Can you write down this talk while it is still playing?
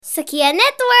Sekian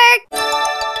network.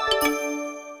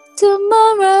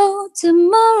 Tomorrow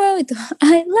itu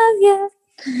I love you.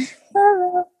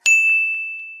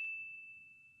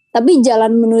 Tapi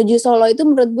jalan menuju Solo itu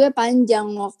menurut gue panjang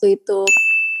waktu itu.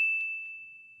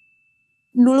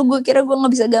 Dulu gue kira gue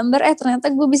gak bisa gambar,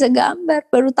 ternyata gue bisa gambar,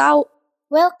 baru tahu.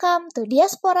 Welcome to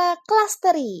Diaspora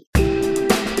Clustery.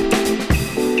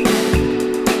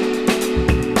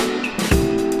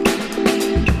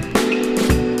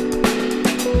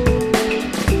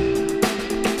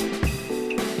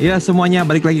 Ya semuanya,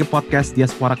 balik lagi ke podcast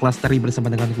Diaspora Clustery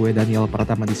bersama dengan gue Daniel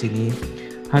Pratama di sini.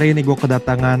 Hari ini gue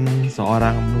kedatangan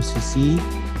seorang musisi,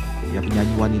 ya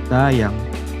penyanyi wanita yang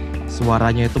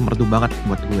suaranya itu merdu banget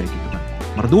buat gue gitu kan.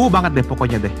 Merdu banget deh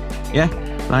pokoknya deh. Ya,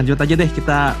 lanjut aja deh,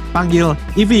 kita panggil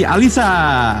Ify Alyssa.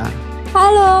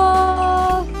 Halo.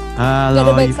 Halo Gak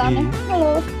ada back Ify. sana.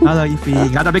 Halo Ify.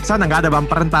 Gak ada back sana, gak ada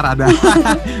bumper, ntar ada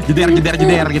jeder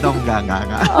gitu. Enggak.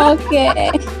 Oke.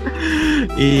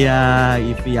 Iya,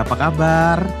 Ify apa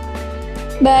kabar?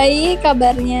 Baik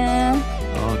kabarnya.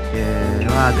 Oke,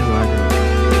 waduh.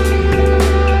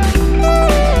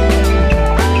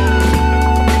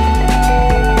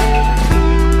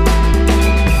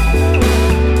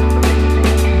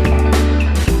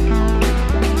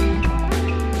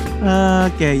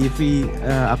 Oke, Ify,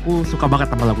 aku suka banget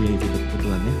sama lagunya Ify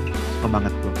kebetulan ya. Suka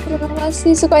banget loh. Terima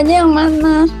kasih. Sukanya yang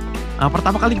mana?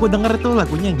 Pertama kali gue denger itu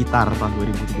lagunya yang gitar tahun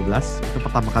 2017. Itu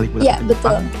pertama kali gue datang ke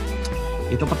Jepang.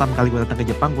 Itu pertama kali gue datang ke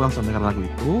Jepang, gue langsung denger lagu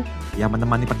itu. Ya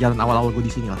menemani perjalanan awal-awal gue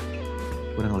di sini lah.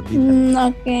 Kurang lebih.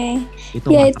 Oke.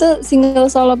 Itu ya mantap. itu single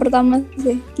solo pertama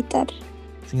sih, gitar.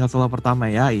 Single solo pertama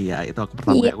ya, iya itu aku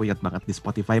pertama aku ingat banget di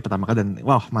Spotify pertama kali dan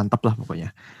wah mantap lah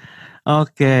pokoknya.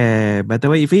 Oke, by the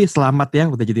way Ify selamat ya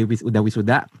udah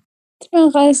wisuda. Terima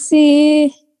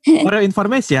kasih. For your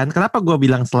information, kenapa gue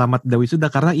bilang selamat udah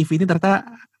wisuda? Karena Ify ini ternyata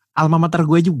alma mater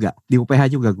gue juga, di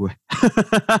UPH juga gue.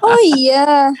 Oh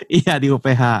iya. Iya di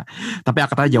UPH, tapi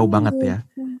angkatannya jauh banget ya.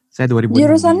 Saya 2006.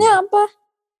 Jurusannya apa?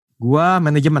 Gue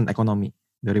manajemen ekonomi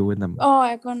 2006. Oh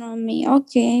ekonomi,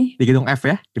 oke. Di gedung F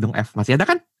ya, gedung F masih ada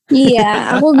kan?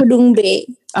 Iya, aku gedung B.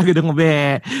 Gedung B,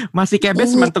 masih kayak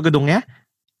basement tuh gedungnya?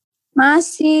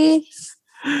 Masih.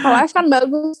 Kalau F kan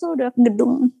bagus tuh udah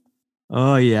gedung.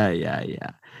 Oh iya.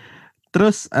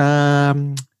 Terus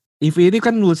Ify ini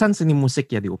kan lulusan seni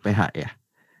musik ya di UPH ya?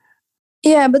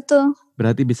 Iya betul.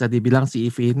 Berarti bisa dibilang si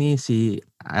Ify ini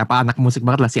anak musik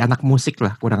banget lah, si anak musik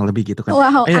lah kurang lebih gitu kan.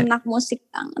 Wow, anak musik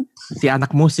banget. Si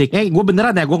anak musik. Gue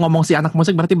beneran ya, gue ngomong si anak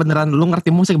musik berarti beneran lu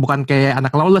ngerti musik, bukan kayak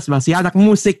anak lawless bang, si anak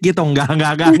musik gitu. Enggak.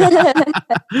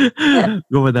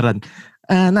 Gue beneran.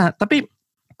 Nah, tapi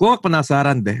gue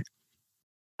penasaran deh.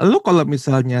 Lu kalau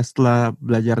misalnya setelah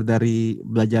belajar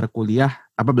kuliah,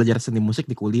 belajar seni musik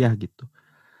di kuliah gitu,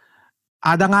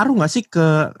 ada ngaruh gak sih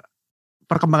ke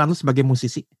perkembangan lu sebagai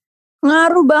musisi?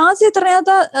 Ngaruh banget sih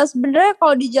ternyata. Sebenarnya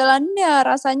kalau di jalanin ya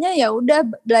rasanya ya udah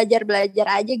belajar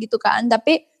aja gitu kan.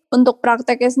 Tapi untuk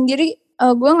prakteknya sendiri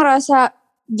gue ngerasa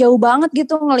jauh banget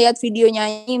gitu ngelihat video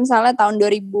nyanyi misalnya tahun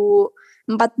 2014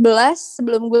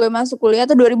 sebelum gue masuk kuliah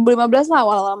atau 2015 lah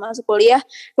awal-awal masuk kuliah.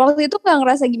 Waktu itu gak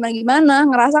ngerasa gimana-gimana.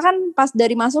 Ngerasa kan pas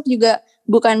dari masuk juga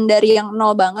bukan dari yang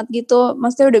nol banget gitu.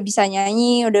 Maksudnya udah bisa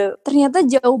nyanyi, ternyata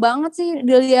jauh banget sih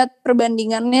dilihat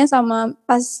perbandingannya sama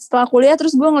pas setelah kuliah.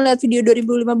 Terus gue ngeliat video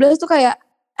 2015 tuh kayak,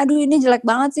 aduh ini jelek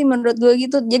banget sih menurut gue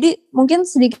gitu. Jadi mungkin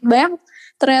sedikit banyak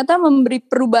ternyata memberi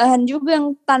perubahan juga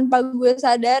yang tanpa gue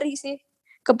sadari sih.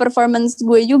 Ke performance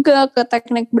gue juga, ke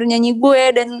teknik bernyanyi gue,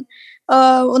 dan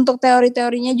untuk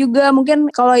teori-teorinya juga.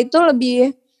 Mungkin kalau itu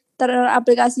lebih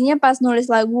teraplikasinya pas nulis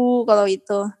lagu kalau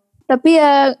itu. Tapi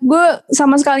ya gue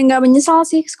sama sekali gak menyesal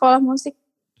sih sekolah musik.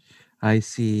 I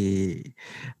see.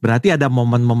 Berarti ada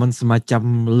momen-momen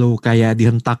semacam lu kayak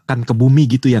dihentakkan ke bumi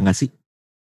gitu ya gak sih?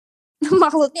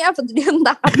 Maksudnya apa tuh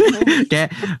dihentakkan?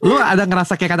 Kayak lu ada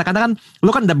ngerasa kayak kadang-kadang kan lu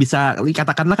kan udah bisa,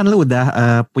 katakanlah kan lu udah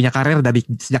punya karir dari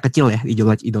sejak kecil ya,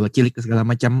 idola cilik segala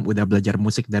macam, udah belajar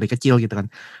musik dari kecil gitu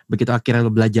kan. Begitu akhirnya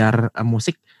lu belajar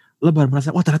musik, lu baru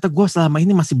merasa wah ternyata gue selama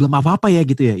ini masih belum apa-apa ya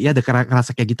gitu ya. Iya ada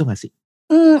ngerasa kayak gitu gak sih?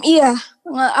 Iya,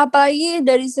 apalagi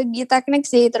dari segi teknik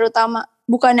sih terutama.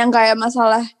 Bukan yang kayak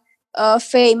masalah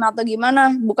fame atau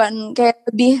gimana, bukan, kayak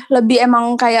lebih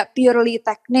emang kayak purely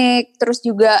teknik. Terus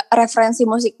juga referensi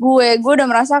musik gue udah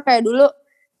merasa kayak dulu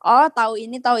tahu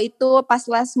ini tahu itu, pas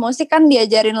les musik kan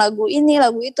diajarin lagu ini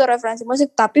lagu itu referensi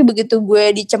musik. Tapi begitu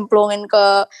gue dicemplungin ke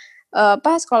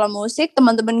sekolah musik,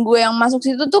 teman-teman gue yang masuk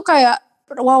situ tuh kayak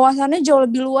wawasannya jauh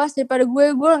lebih luas daripada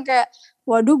gue kayak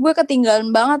waduh gue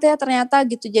ketinggalan banget ya ternyata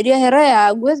gitu. Jadi akhirnya ya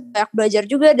gue banyak belajar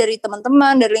juga dari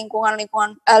teman-teman, dari lingkungan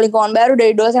baru,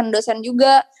 dari dosen-dosen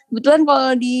juga. Kebetulan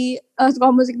kalau di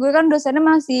sekolah musik gue kan dosennya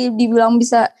masih dibilang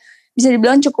bisa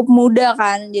dibilang cukup muda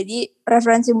kan. Jadi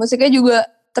referensi musiknya juga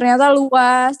ternyata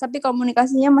luas, tapi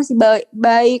komunikasinya masih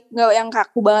baik, nggak yang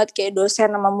kaku banget kayak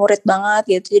dosen sama murid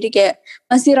banget gitu. Jadi kayak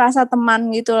masih rasa teman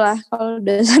gitulah kalau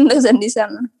dosen-dosen di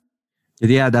sana.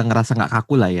 Jadi ada ngerasa nggak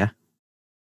kaku lah ya.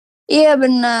 Iya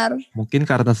benar. Mungkin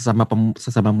karena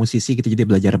sesama musisi gitu jadi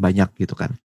belajar banyak gitu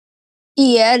kan.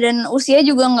 Iya, dan usia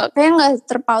juga nggak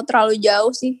terpaut terlalu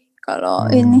jauh sih kalau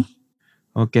ini.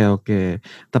 Oke.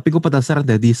 Tapi gue penasaran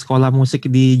deh, di sekolah musik,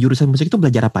 di jurusan musik itu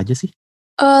belajar apa aja sih?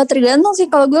 Tergantung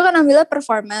sih, kalau gue kan ambilnya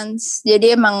performance.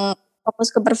 Jadi emang fokus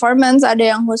ke performance, ada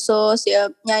yang khusus ya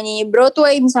nyanyi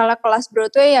Broadway, misalnya kelas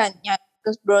Broadway ya nyanyi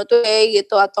terus Broadway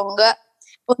gitu, atau enggak.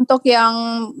 Untuk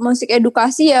yang musik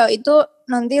edukasi ya itu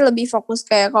nanti lebih fokus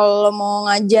kayak kalau mau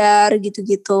ngajar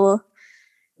gitu-gitu.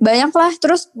 Banyak lah,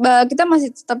 terus kita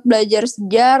masih tetap belajar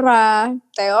sejarah,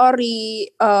 teori,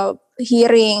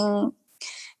 hearing,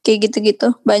 kayak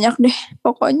gitu-gitu. Banyak deh,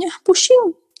 pokoknya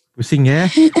pusing. Pusing ya?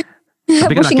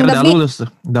 Tapi kan Pusing, akhirnya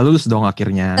udah lulus dong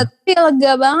akhirnya. Tapi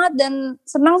lega banget dan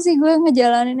senang sih gue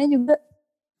ngejalaninnya juga.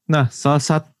 Nah, salah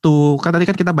satu kan tadi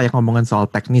kan kita banyak ngomongin soal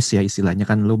teknis ya, istilahnya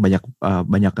kan lu banyak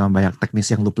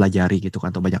teknis yang lu pelajari gitu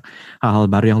kan, atau banyak hal-hal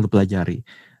baru yang lu pelajari.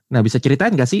 Nah, bisa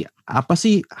ceritain gak sih apa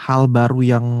sih hal baru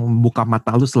yang buka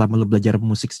mata lu selama lu belajar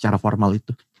musik secara formal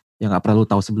itu yang gak pernah lu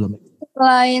tahu sebelumnya?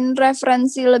 Selain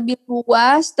referensi lebih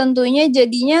luas, tentunya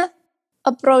jadinya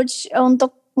approach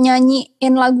untuk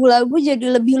nyanyiin lagu-lagu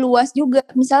jadi lebih luas juga.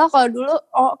 Misalnya kalau dulu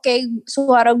kayak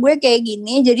suara gue kayak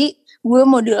gini, jadi gue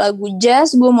mau di lagu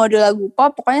jazz, gue mau di lagu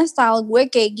pop, pokoknya style gue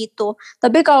kayak gitu.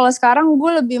 Tapi kalau sekarang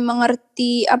gue lebih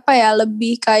mengerti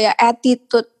lebih kayak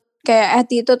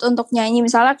attitude untuk nyanyi.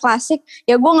 Misalnya klasik,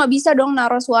 ya gue nggak bisa dong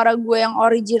naruh suara gue yang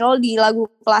original di lagu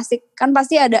klasik. Kan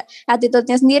pasti ada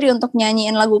attitude-nya sendiri untuk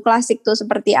nyanyiin lagu klasik tuh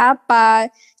seperti apa,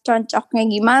 cocoknya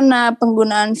gimana,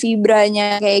 penggunaan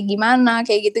vibranya kayak gimana,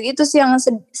 kayak gitu-gitu sih yang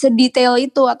sedetail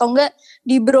itu. Atau enggak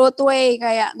di Broadway,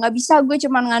 kayak nggak bisa gue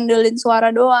cuma ngandelin suara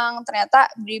doang.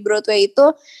 Ternyata di Broadway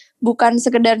itu bukan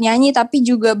sekedar nyanyi tapi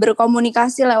juga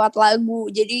berkomunikasi lewat lagu.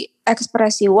 Jadi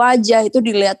ekspresi wajah itu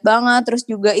dilihat banget, terus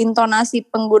juga intonasi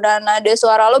penggunaan nada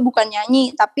suara lo bukan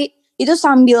nyanyi tapi itu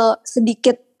sambil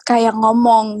sedikit kayak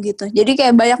ngomong gitu. Jadi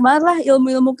kayak banyak banget lah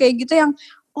ilmu-ilmu kayak gitu yang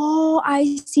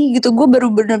I see gitu. Gue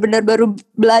benar-benar baru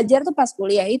belajar tuh pas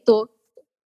kuliah itu.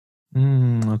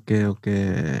 Oke.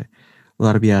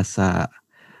 Luar biasa.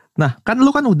 Nah, kan lu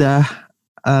kan udah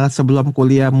sebelum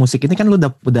kuliah musik ini kan lu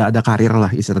udah ada karir lah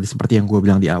istilahnya, seperti yang gue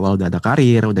bilang di awal, udah ada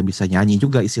karir, udah bisa nyanyi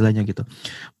juga istilahnya gitu.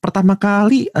 Pertama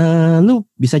kali lu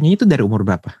bisa nyanyi itu dari umur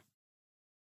berapa?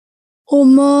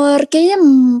 Umur kayaknya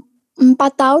 4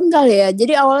 tahun kali ya.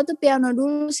 Jadi awalnya tuh piano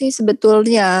dulu sih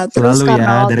sebetulnya. Terus Selalu karena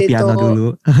ya waktu dari piano itu dulu.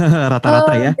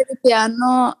 Rata-rata ya. dari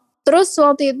piano. Terus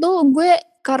waktu itu gue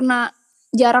karena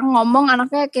jarang ngomong,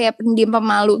 anaknya kayak pendiam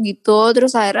pemalu gitu.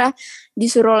 Terus akhirnya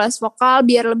disuruh les vokal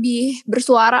biar lebih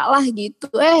bersuara lah gitu.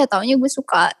 Taunya gue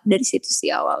suka dari situ sih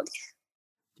awalnya.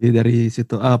 Jadi dari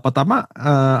situ pertama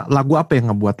lagu apa yang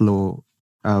ngebuat lo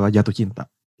jatuh cinta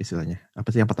istilahnya?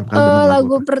 Apa sih yang pertama kali denger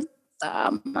lagu apa?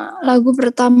 Lagu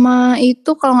pertama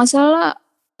itu kalau nggak salah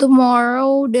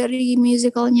Tomorrow dari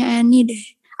musicalnya Annie deh.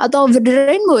 Atau Over the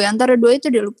Rainbow ya, antara dua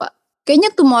itu deh lupa. Kayaknya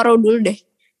Tomorrow dulu deh.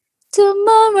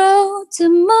 Tomorrow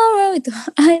itu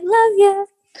I love you.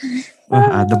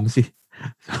 Wah, adem sih.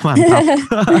 Mantap.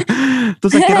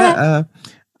 Terus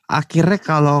akhirnya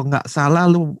kalau nggak salah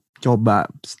lu coba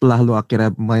setelah lu akhirnya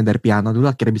mulai dari piano dulu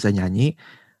akhirnya bisa nyanyi.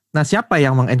 Nah, siapa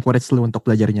yang mengencourage lu untuk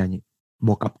belajar nyanyi?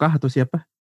 Bokap kah atau siapa?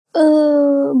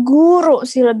 Guru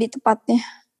sih lebih tepatnya.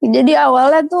 Jadi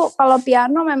awalnya tuh kalau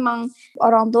piano memang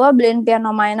orang tua beliin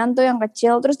piano mainan tuh yang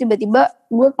kecil, terus tiba-tiba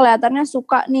gue kelihatannya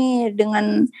suka nih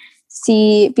dengan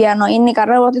si piano ini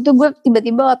karena waktu itu gue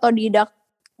tiba-tiba otodidak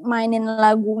mainin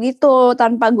lagu gitu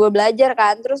tanpa gue belajar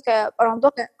kan. Terus kayak orang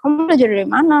tua kayak, kamu belajar dari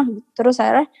mana? Terus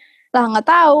akhirnya lah nggak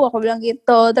tahu, aku bilang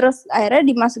gitu. Terus akhirnya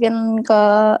dimasukin ke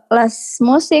les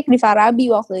musik di Farabi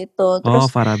waktu itu.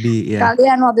 Terus Farabi ya.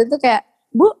 kalian waktu itu kayak,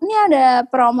 Bu, ini ada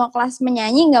promo kelas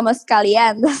menyanyi gak mau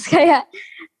sekalian? Terus kayak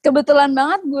kebetulan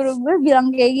banget guru gue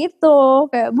bilang kayak gitu.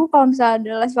 Kayak, Bu, kalau misalnya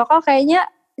ada les vokal kayaknya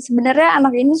sebenarnya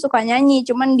anak ini suka nyanyi,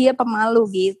 cuman dia pemalu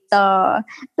gitu.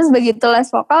 Terus begitu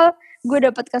les vokal, gue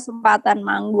dapet kesempatan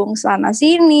manggung sana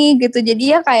sini gitu.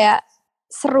 Jadi ya kayak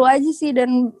seru aja sih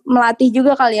dan melatih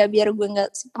juga kali ya biar gue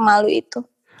gak pemalu itu.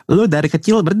 Lu dari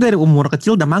kecil, berarti dari umur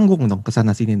kecil udah manggung dong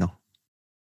kesana sini dong?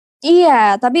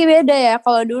 Iya, tapi beda ya.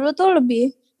 Kalau dulu tuh lebih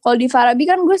Kalau di Farabi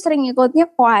kan gue sering ikutnya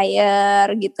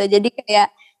choir gitu. Jadi kayak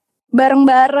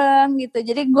bareng-bareng gitu.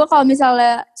 Jadi gue kalau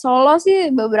misalnya solo sih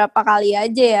beberapa kali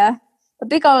aja ya.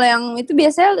 Tapi kalau yang itu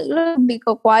biasanya lebih ke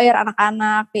choir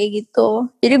anak-anak kayak gitu.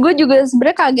 Jadi gue juga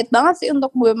sebenarnya kaget banget sih untuk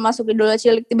gue masuk Idola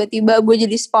Cilik tiba-tiba gue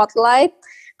jadi spotlight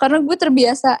karena gue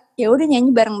terbiasa ya udah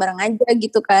nyanyi bareng-bareng aja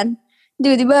gitu kan.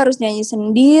 Tiba-tiba harus nyanyi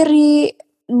sendiri.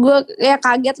 Gue ya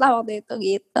kaget lah waktu itu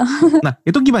gitu. Nah,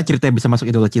 itu gimana ceritanya bisa masuk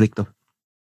Idola Cilik tuh?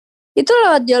 Itu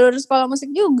lewat jalur sekolah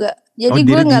musik juga. Jadi Oh,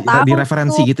 gue nggak tahu di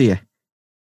referensi tuh. gitu ya?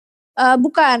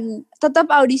 Bukan, tetap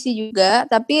audisi juga,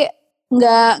 tapi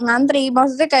nggak ngantri.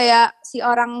 Maksudnya kayak si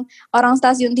orang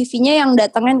stasiun TV-nya yang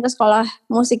datengin ke sekolah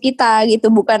musik kita gitu,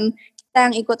 bukan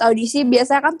kita yang ikut audisi.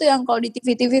 Biasanya kan tuh yang kalau di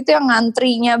TV-TV itu yang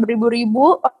ngantrinya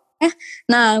beribu-ribu.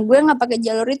 Nah, gue nggak pakai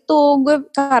jalur itu. Gue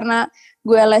karena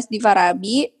gue les di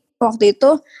Farabi waktu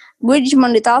itu, gue cuma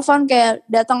ditelepon kayak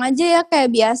datang aja ya kayak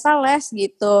biasa les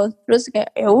gitu. Terus kayak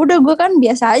ya udah gue kan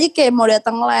biasa aja kayak mau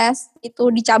datang les itu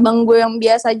di cabang gue yang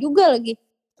biasa juga lagi.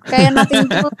 Kayak nothing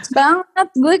tulus banget.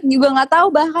 Gue juga nggak tahu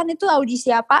bahkan itu audisi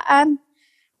apaan.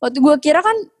 Waktu gue kira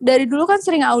kan dari dulu kan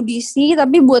sering audisi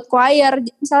tapi buat choir.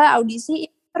 Misalnya audisi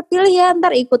terpilih ya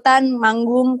ntar ikutan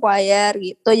manggung choir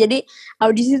gitu. Jadi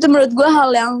audisi itu menurut gue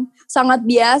hal yang sangat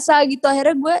biasa gitu.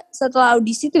 Akhirnya gue setelah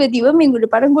audisi tiba-tiba minggu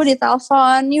depannya gue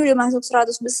ditelepon, ini udah masuk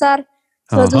 100 besar.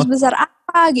 100 besar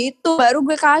apa gitu. Baru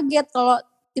gue kaget kalau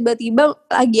tiba-tiba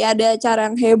lagi ada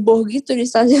acara yang heboh gitu di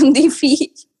stasiun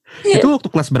TV. Itu waktu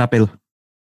kelas berapa lu?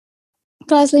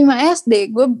 Kelas 5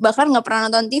 SD. Gue bahkan gak pernah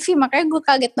nonton TV, makanya gue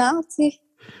kaget banget sih.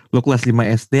 Lu kelas 5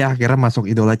 SD akhirnya masuk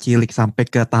Idola Cilik sampai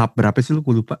ke tahap berapa sih lu?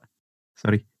 Gue lupa.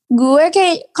 Sorry. Gue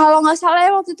kayak kalau gak salah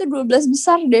ya waktu itu 12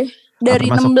 besar deh. Dari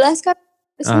 16 kan.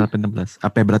 16.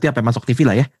 Berarti masuk TV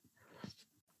lah ya?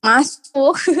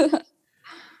 Masuk.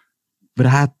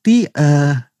 Berarti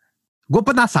gue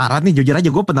penasaran nih, jujur aja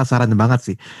gue penasaran banget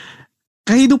sih.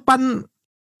 Kehidupan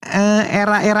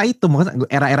era-era itu, maksudnya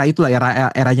era-era itulah,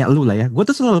 eranya lu lah ya. Gue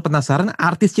tuh selalu penasaran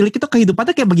artis cilik itu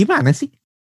kehidupannya kayak bagaimana sih?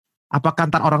 Apakah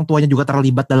ntar orang tuanya juga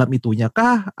terlibat dalam itunya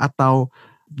kah? Atau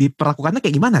diperlakukannya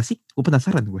kayak gimana sih? Gue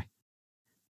penasaran gue.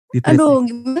 Aduh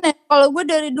gimana ya? Kalau gue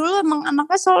dari dulu emang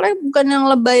anaknya soalnya bukan yang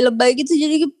lebay-lebay gitu.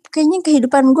 Jadi kayaknya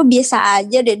kehidupan gue biasa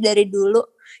aja deh dari dulu.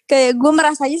 Kayak gue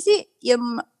merasanya sih ya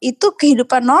itu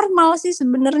kehidupan normal sih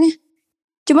sebenarnya.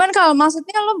 Cuman kalau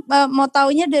maksudnya lo mau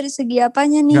taunya dari segi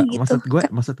apanya nih? Nggak,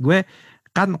 gitu. Maksud gue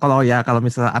kan kalau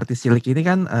misalnya artis cilik ini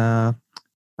kan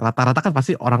rata-rata kan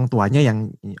pasti orang tuanya yang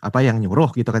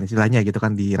nyuruh gitu kan istilahnya gitu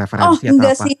kan di referensi atau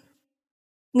enggak apa. Sih.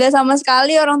 Enggak sama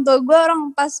sekali orang tua gue,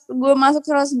 pas gue masuk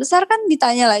 100 besar kan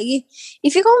ditanya lagi,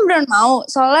 Ify kamu beneran mau?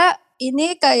 Soalnya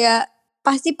ini kayak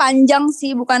pasti panjang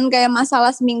sih, bukan kayak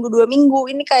masalah seminggu 2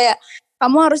 minggu. Ini kayak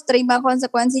kamu harus terima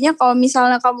konsekuensinya kalau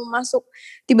misalnya kamu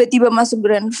tiba-tiba masuk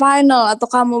grand final atau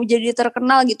kamu jadi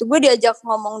terkenal gitu. Gue diajak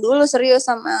ngomong dulu serius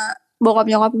sama bokap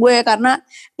nyokap gue karena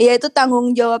ya itu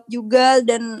tanggung jawab juga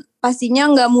dan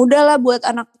pastinya gak mudah lah buat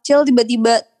anak kecil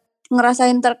tiba-tiba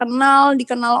ngerasain terkenal,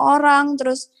 dikenal orang,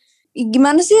 terus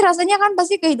gimana sih rasanya kan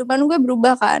pasti kehidupan gue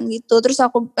berubah kan gitu. Terus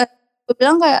gue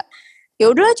bilang kayak ya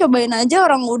udahlah cobain aja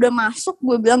orang udah masuk,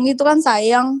 gue bilang gitu kan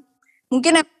sayang.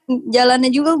 Mungkin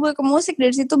jalannya juga gue ke musik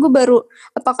dari situ gue baru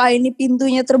apakah ini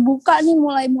pintunya terbuka nih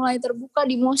mulai terbuka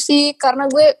di musik karena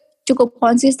gue cukup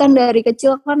konsisten dari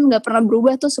kecil kan nggak pernah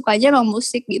berubah tuh sukanya emang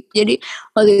musik gitu. Jadi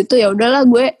waktu itu ya udahlah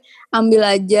gue ambil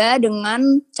aja dengan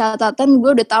catatan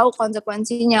gue udah tahu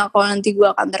konsekuensinya kalau nanti gue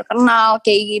akan terkenal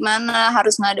kayak gimana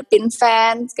harus ngadepin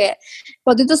fans kayak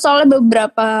waktu itu soalnya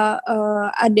beberapa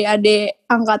adik-adik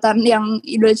angkatan yang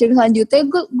Idola Cilik selanjutnya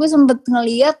gue sempet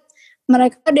ngeliat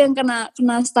mereka ada yang kena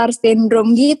star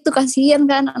syndrome gitu kasihan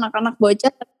kan anak-anak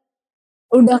bocah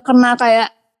udah kena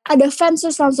kayak ada fans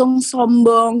terus langsung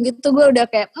sombong gitu gue udah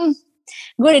kayak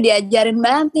gue udah diajarin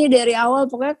banget nih dari awal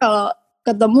pokoknya kalau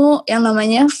ketemu yang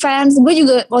namanya fans, gue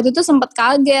juga waktu itu sempat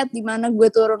kaget di mana gue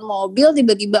turun mobil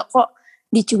tiba-tiba kok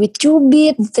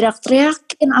dicubit-cubit,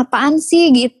 diteriak-teriakin apaan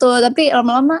sih gitu. Tapi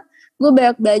lama-lama gue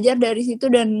banyak belajar dari situ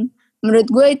dan menurut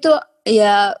gue itu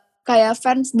ya kayak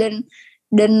fans dan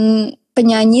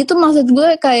penyanyi itu maksud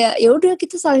gue kayak ya udah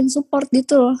kita saling support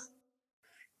gitu loh.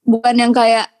 Bukan yang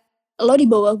kayak lo di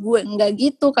bawah gue, enggak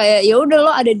gitu kayak ya udah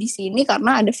lo ada di sini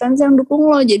karena ada fans yang dukung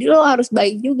lo. Jadi lo harus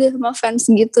baik juga sama fans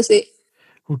gitu sih.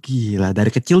 Oh gila,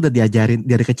 dari kecil udah diajarin,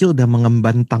 dari kecil udah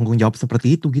mengemban tanggung jawab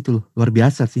seperti itu gitu loh. Luar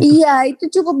biasa sih. Iya, itu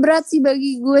cukup berat sih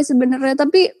bagi gue sebenarnya.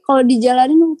 Tapi kalau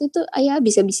dijalanin waktu itu, ya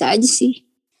bisa-bisa aja sih.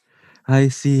 I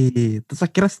see. Terus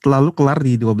akhirnya setelah lu kelar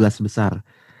di 12 besar,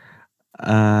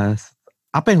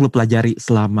 apa yang lu pelajari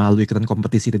selama lu ikutan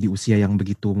kompetisi di usia yang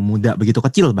begitu muda, begitu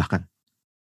kecil bahkan?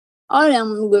 Oh,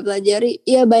 yang gue pelajari,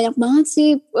 ya banyak banget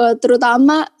sih,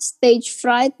 terutama stage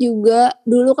fright juga.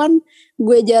 Dulu kan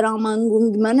gue jarang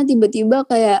manggung, gimana tiba-tiba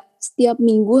kayak setiap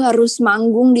minggu harus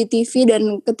manggung di TV,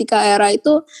 dan ketika era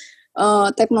itu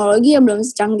teknologi yang belum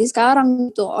secanggih sekarang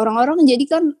gitu. Orang-orang jadi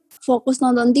kan fokus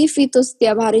nonton TV tuh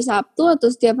setiap hari Sabtu atau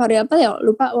setiap hari apa ya,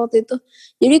 lupa waktu itu.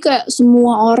 Jadi kayak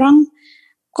semua orang,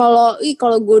 kalau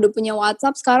gue udah punya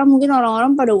WhatsApp sekarang, mungkin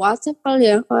orang-orang pada WhatsApp kali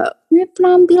ya, kayak ini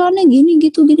penampilannya gini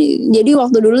gitu gini. Jadi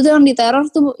waktu dulu tuh yang diteror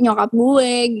tuh nyokap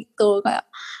gue gitu, kayak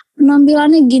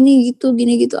penampilannya gini gitu.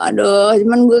 Aduh,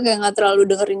 cuman gue kayak nggak terlalu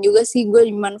dengerin juga sih. Gue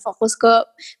cuman fokus ke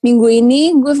minggu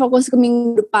ini, gue fokus ke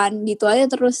minggu depan gitu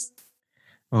aja terus.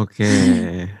 Oke.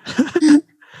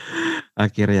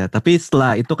 Akhirnya, tapi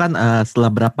setelah itu kan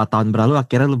setelah berapa tahun berlalu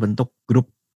akhirnya lu bentuk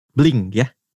grup Blink ya?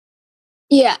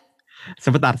 Iya.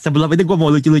 Sebentar, sebelum ini gue mau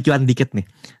lucu-lucuan dikit nih.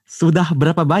 Sudah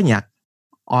berapa banyak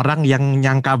orang yang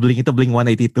nyangka Blink itu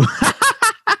Blink-182?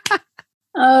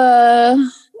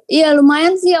 Iya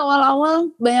lumayan sih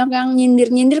awal-awal, banyak yang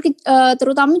nyindir,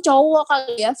 terutama cowok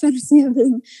kali ya fansnya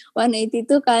Blink-182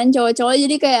 itu kan, cowok-cowok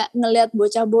jadi kayak ngelihat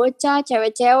bocah-bocah,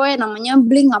 cewek-cewek namanya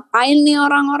Blink, ngapain nih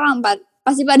orang-orang,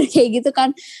 pasti pada kayak gitu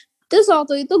kan. Terus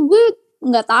waktu itu gue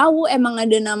nggak tahu emang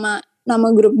ada nama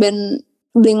grup band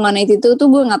Blink-182 tuh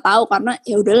gue nggak tahu, karena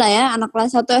ya udahlah ya, anak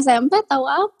kelas 1 SMP tahu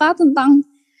apa tentang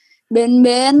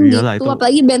band-band Iyalah, gitu, itu,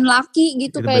 apalagi band laki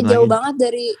gitu, itu kayak band jauh lagi. banget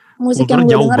dari musik Kultur yang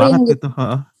gue jauh dengerin banget gitu.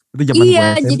 Itu zaman gue Iya,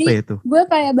 SMP jadi itu. gue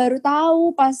kayak baru tahu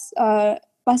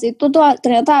pas itu tuh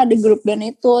ternyata ada grup band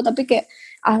itu, tapi kayak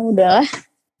udahlah,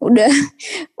 udah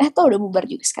udah bubar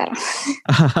juga sekarang.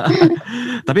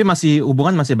 Tapi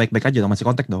hubungan masih baik-baik aja dong, masih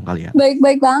kontak dong kali ya?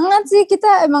 Baik-baik banget sih,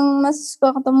 kita emang masih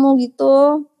suka ketemu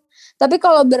gitu. Tapi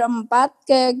kalau berempat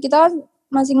kayak kita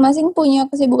masing-masing punya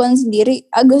kesibukan sendiri,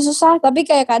 agak susah, tapi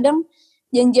kayak kadang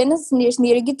janjiannya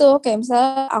sendiri-sendiri gitu. Kayak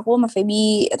misalnya aku sama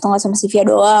Feby atau nggak sama Sylvia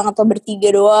doang, atau bertiga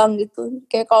doang gitu.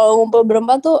 Kayak kalau ngumpul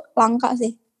berempat tuh langka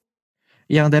sih.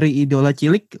 Yang dari Idola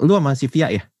Cilik, lu sama Sylvia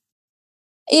ya?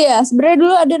 Iya, sebenarnya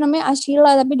dulu ada namanya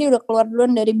Ashila, tapi dia udah keluar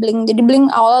duluan dari Blink. Jadi Blink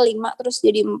awalnya 5 terus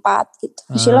jadi 4 gitu.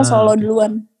 Ashila solo Okay.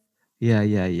 duluan.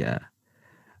 Iya.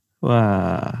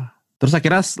 Wah. Terus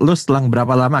akhirnya lu setelah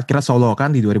berapa lama akhirnya solo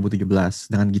kan di 2017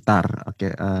 dengan gitar.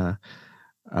 Oke,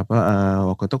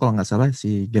 waktu itu kalau nggak salah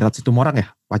si Gerald Situmorang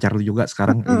ya, pacar lu juga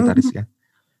sekarang gitaris ya.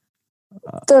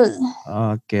 Betul.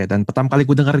 Oke, dan pertama kali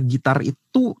gue denger gitar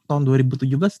itu tahun 2017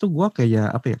 tuh gue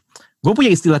kayak apa ya? Gue punya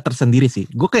istilah tersendiri sih.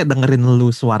 Gue kayak dengerin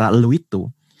suara lu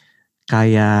itu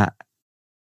kayak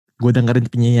gue dengerin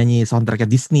penyanyi soundtracknya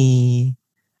Disney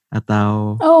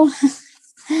atau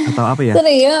apa ya?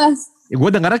 Serius? Gue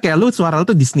dengarnya kayak suara lu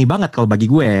tuh Disney banget kalau bagi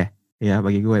gue. Ya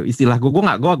bagi gue istilah gue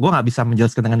nggak bisa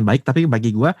menjelaskan dengan baik, tapi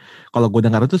bagi gue kalau gue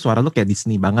dengar itu suara lu kayak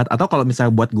Disney banget. Atau kalau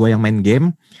misalnya buat gue yang main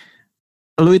game,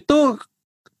 lu itu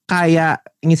kayak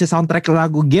ngisi soundtrack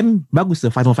lagu game bagus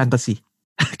tuh, Final Fantasy.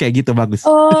 Kayak gitu bagus.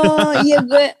 Oh iya,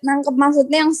 gue nangkep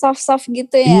maksudnya yang soft-soft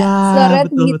gitu ya. Iya, Suaranya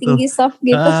betul. tinggi-tinggi soft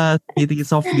gitu. Tinggi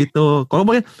soft gitu. Kalau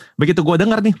begitu gue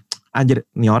denger nih, anjir,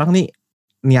 nih orang nih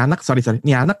anak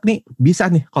nih bisa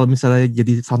nih kalau misalnya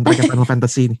jadi soundtrack Final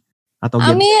Fantasy nih atau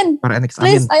game Amin. Square Enix.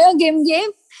 Please, Amin. ayo game.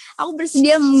 Aku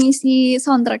bersedia mengisi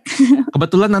soundtrack.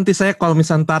 Kebetulan nanti saya kalau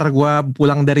misalnya ntar gue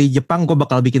pulang dari Jepang, gue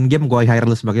bakal bikin game, gue hire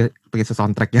lu sebagai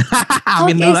soundtracknya.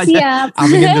 Amin. Oke, dulu aja. siap.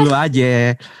 Aminin dulu aja.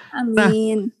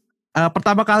 Amin. Nah,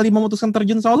 pertama kali memutuskan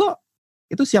terjun solo,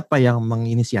 itu siapa yang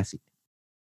menginisiasi?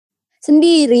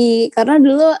 Sendiri, karena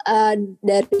dulu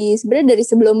sebenarnya dari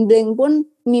sebelum Blink pun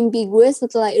mimpi gue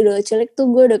setelah Idola Cilik tuh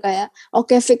gue udah kayak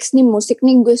oke, fix nih musik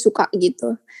nih gue suka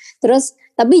gitu. Terus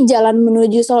tapi jalan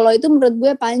menuju solo itu menurut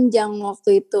gue panjang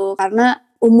waktu itu karena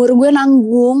umur gue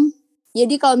nanggung.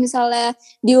 Jadi kalau misalnya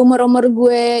di umur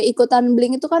gue ikutan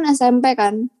Blink itu kan SMP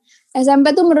kan.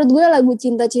 SMP tuh menurut gue lagu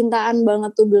cinta-cintaan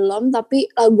banget tuh belum, tapi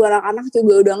lagu anak-anak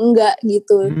juga udah enggak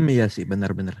gitu. Iya sih,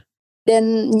 benar-benar.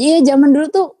 Dan ya zaman dulu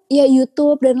tuh ya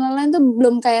YouTube dan lain-lain tuh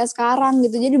belum kayak sekarang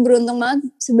gitu. Jadi beruntung banget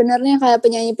sebenarnya kayak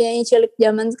penyanyi-penyanyi cilik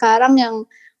zaman sekarang yang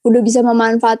udah bisa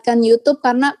memanfaatkan YouTube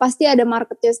karena pasti ada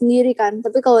marketnya sendiri kan.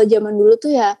 Tapi kalau zaman dulu tuh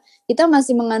ya kita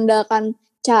masih mengandalkan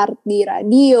chart di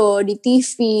radio, di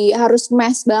TV, harus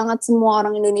mass banget semua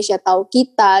orang Indonesia tahu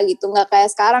kita gitu. Nggak kayak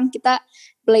sekarang kita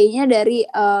playnya dari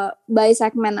by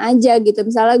segmen aja gitu.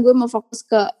 Misalnya gue mau fokus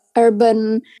ke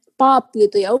urban pop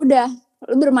gitu, ya udah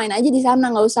lu bermain aja di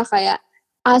sana, nggak usah kayak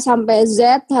A sampai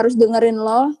Z harus dengerin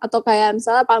lo, atau kayak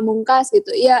misalnya Pamungkas gitu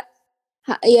ya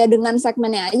dengan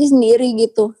segmennya aja sendiri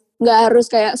gitu, nggak harus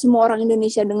kayak semua orang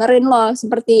Indonesia dengerin lo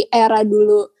seperti era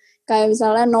dulu kayak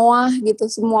misalnya Noah gitu,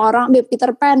 semua orang Peter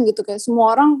Pan gitu, kayak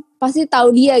semua orang pasti tahu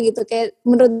dia gitu. Kayak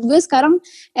menurut gue sekarang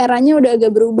eranya udah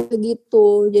agak berubah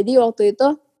gitu. Jadi waktu itu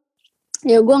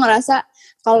ya gue ngerasa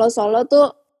kalau solo tuh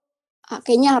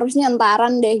kayaknya harusnya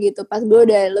entaran deh gitu. Pas gue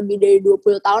udah lebih dari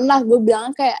 20 tahun lah, gue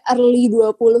bilang kayak early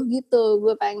 20 gitu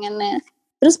gue pengennya.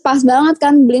 Terus pas banget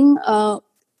kan Blink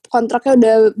kontraknya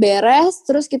udah beres,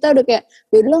 terus kita udah kayak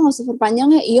yaudah gak usah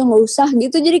perpanjang ya, iya gak usah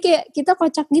gitu. Jadi kayak kita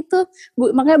kocak gitu,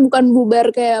 makanya bukan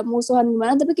bubar kayak musuhan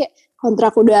gimana, tapi kayak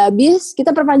kontrak udah habis,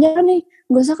 kita perpanjang nih,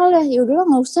 gak usah kali ya, yaudah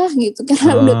gak usah gitu.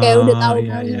 Karena udah kayak udah tahu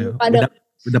Iya, iya. pada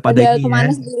Pada ini ya. kemana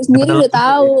sendiri udah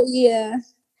tahu, iya.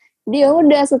 Jadi ya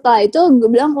udah setelah itu gue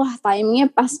bilang wah timingnya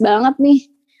pas banget nih.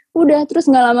 Udah terus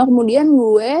nggak lama kemudian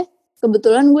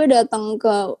kebetulan gue datang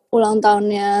ke ulang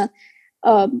tahunnya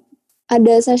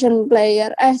ada session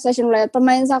player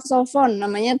pemain saksofon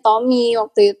namanya Tommy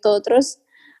waktu itu. Terus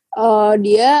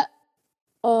dia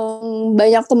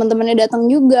banyak teman-temannya datang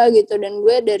juga gitu dan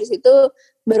gue dari situ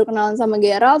baru kenalan sama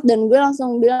Gerald dan gue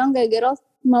langsung bilang kayak Gerald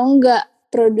mau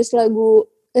nggak produce lagu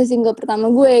single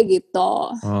pertama gue gitu.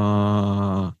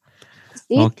 Oh.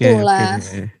 Oke. Itulah.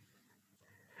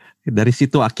 Dari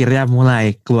situ akhirnya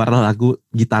mulai keluar lagu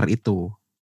gitar itu.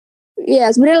 Iya,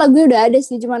 sebenarnya lagunya udah ada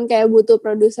sih, cuman kayak butuh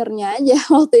produsernya aja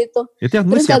waktu itu. Itu yang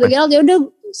Terus nulis siapa? kata Gerald, ya udah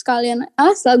sekalian,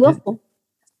 lagu aku.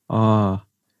 Oh,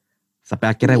 sampai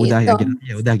akhirnya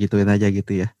Gitu. udah gituin aja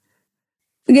gitu ya.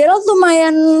 Gerald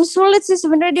lumayan sulit sih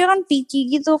sebenarnya, dia kan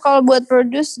picky gitu kalau buat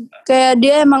produce. Kayak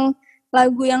dia emang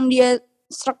lagu yang dia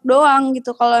struck doang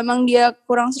gitu. Kalau emang dia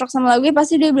kurang struck sama lagunya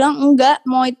pasti dia bilang enggak,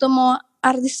 mau itu mau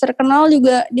artis terkenal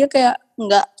juga dia kayak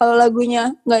enggak. Kalau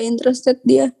lagunya enggak interested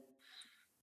dia.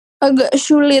 Agak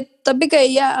sulit, tapi kayak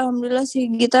ya alhamdulillah sih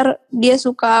gitar dia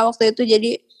suka waktu itu,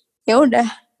 jadi ya udah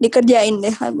dikerjain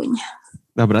deh lagunya.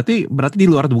 Nah, berarti di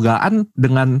luar dugaan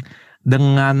dengan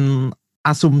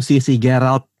asumsi si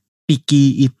Gerald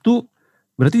picky itu,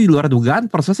 berarti di luar dugaan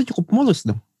prosesnya cukup mulus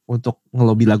dong untuk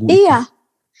ngelobi lagu itu. Iya.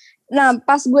 Nah,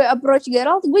 pas gue approach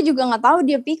Gerald, gue juga nggak tahu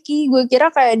dia picky. Gue kira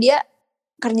kayak dia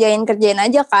kerjain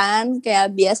aja kan,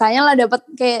 kayak biasanya lah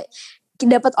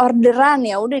dapat orderan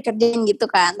ya udah dikerjain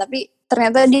gitu kan. Tapi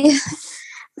ternyata dia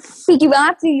picky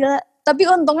banget sih gila. Tapi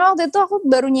untungnya waktu itu aku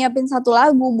baru nyiapin satu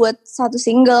lagu buat satu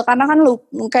single. Karena kan lu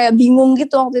kayak bingung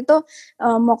gitu waktu itu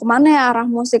mau kemana ya arah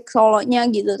musik solonya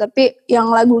gitu. Tapi yang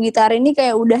lagu gitar ini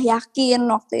kayak udah yakin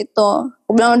waktu itu.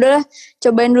 Aku bilang udah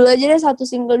cobain dulu aja deh satu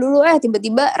single dulu.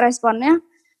 Tiba-tiba responnya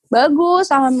bagus,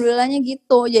 alhamdulillahnya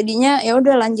gitu. Jadinya ya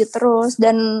udah lanjut terus.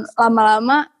 Dan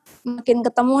lama-lama makin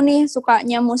ketemu nih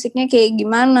sukanya musiknya kayak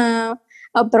gimana.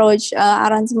 Approach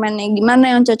aransemennya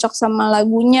gimana yang cocok sama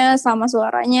lagunya sama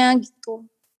suaranya gitu.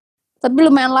 Tapi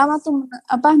lumayan lama tuh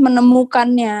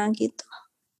menemukannya gitu.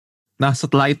 Nah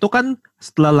setelah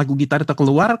lagu gitar itu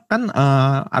keluar kan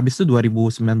abis itu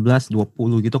 2019-20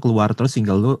 gitu keluar terus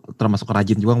single lu, termasuk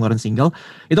rajin juga ngeluarin single.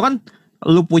 Itu kan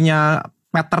lu punya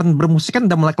pattern bermusik kan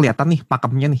udah mulai kelihatan nih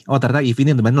pakemnya nih. Oh ternyata Ify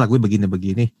ini sebenarnya lagunya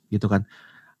begini-begini gitu kan.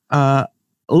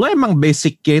 Lu emang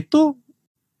basicnya itu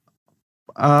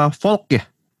folk ya?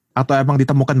 Atau emang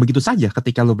ditemukan begitu saja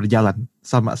ketika lu berjalan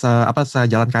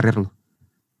sejalan karir lu?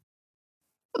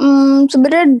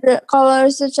 Sebenarnya kalau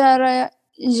secara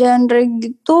genre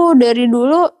gitu dari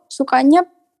dulu sukanya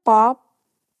pop.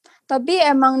 Tapi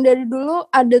emang dari dulu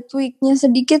ada tweaknya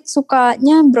sedikit,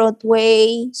 sukanya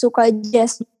Broadway, suka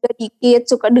jazz juga dikit,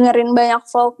 suka dengerin banyak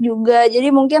folk juga.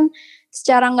 Jadi mungkin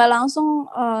secara nggak langsung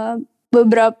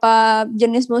beberapa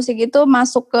jenis musik itu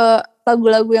masuk ke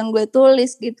lagu-lagu yang gue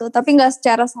tulis gitu, tapi nggak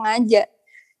secara sengaja.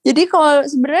 Jadi kalau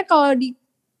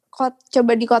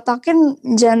coba dikotakin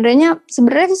genrenya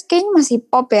sebenarnya kayaknya masih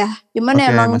pop ya, cuman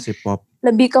emang masih pop.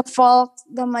 Lebih ke folk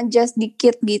sama jazz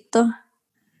dikit gitu.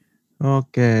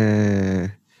 Oke.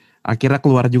 Akhirnya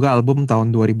keluar juga album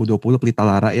tahun 2020 Pelita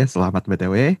Lara ya, selamat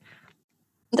BTW.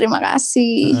 Terima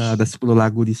kasih. Ada 10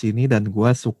 lagu di sini dan gue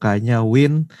sukanya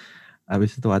Win.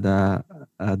 Habis itu ada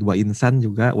Dua Insan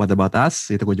juga, Wadah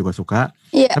Batas, itu gue juga suka.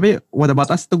 Yeah. Tapi Wadah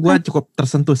Batas itu gue cukup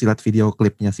tersentuh sih lihat video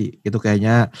klipnya sih. Itu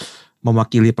kayaknya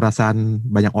mewakili perasaan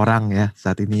banyak orang ya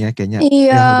saat ini ya kayaknya.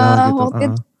 Iya, ya udah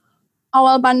gitu.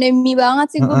 Awal pandemi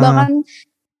banget sih gue bahkan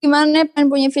gimana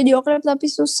pengen punya video klip tapi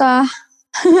susah.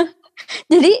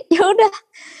 Jadi ya udah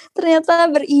ternyata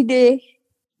beride.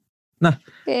 Nah,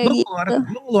 kayak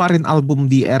lu ngeluarin album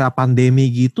di era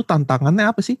pandemi gitu tantangannya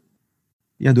apa sih?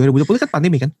 Yang 2020 kan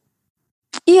pandemi kan?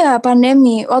 Iya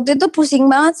pandemi. Waktu itu pusing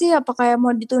banget sih apa kayak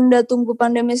mau ditunda tunggu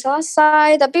pandemi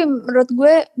selesai. Tapi menurut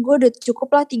gue udah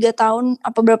cukup lah 3 tahun.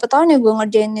 Apa berapa tahun ya gue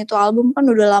ngerjain itu album kan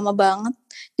udah lama banget.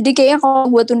 Jadi kayaknya kalau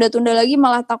gue tunda-tunda lagi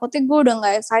malah takutnya gue udah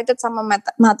gak excited sama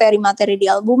materi-materi di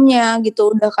albumnya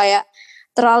gitu. Udah kayak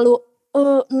terlalu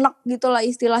enak gitu lah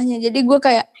istilahnya. Jadi gue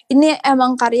kayak ini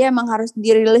emang karya emang harus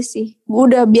dirilis sih.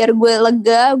 Udah biar gue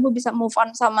lega, gue bisa move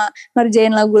on sama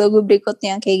ngerjain lagu-lagu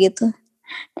berikutnya kayak gitu.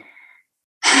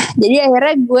 Jadi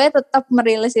akhirnya gue tetap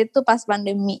merilis itu pas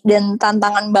pandemi dan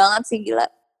tantangan banget sih gila.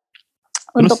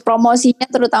 Untuk promosinya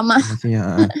terutama.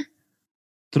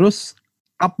 Terus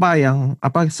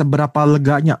seberapa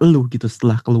leganya lu gitu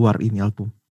setelah keluar ini album?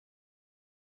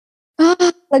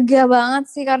 Lega banget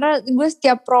sih karena gue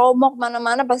setiap promo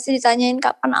kemana-mana pasti ditanyain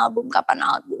kapan album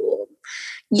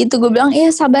gitu. Gue bilang iya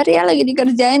sabar ya lagi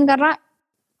dikerjain karena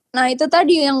nah itu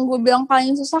tadi yang gue bilang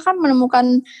paling susah kan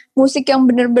menemukan musik yang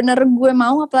bener-bener gue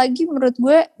mau, apalagi menurut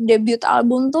gue debut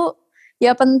album tuh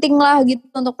ya penting lah gitu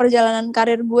untuk perjalanan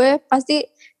karir gue. Pasti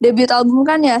debut album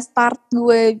kan ya start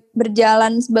gue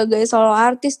berjalan sebagai solo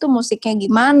artis tuh musiknya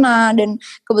gimana, dan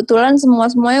kebetulan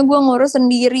semuanya gue ngurus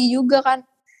sendiri juga kan.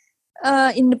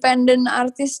 Independent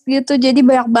artis gitu, jadi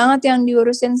banyak banget yang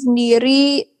diurusin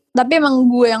sendiri, tapi emang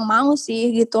gue yang mau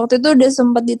sih gitu. Waktu itu udah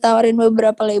sempat ditawarin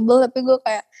beberapa label, tapi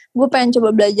gue pengen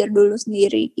coba belajar dulu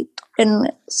sendiri gitu. Dan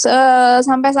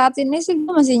sampai saat ini sih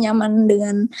gue masih nyaman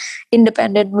dengan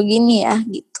independent begini ya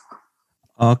gitu.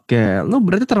 Oke, lu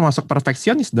berarti termasuk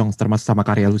perfeksionis dong, termasuk sama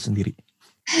karya lu sendiri?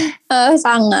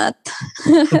 Sangat.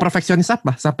 Lu perfeksionis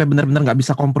apa? Sampai benar-benar gak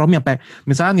bisa kompromi apa?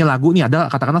 Misalnya nih lagu nih ada,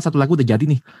 katakanlah satu lagu udah jadi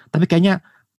nih, tapi kayaknya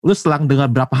lu selang dengar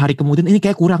berapa hari kemudian ini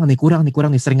kayak kurang nih,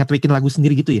 sering nge-tweakin lagu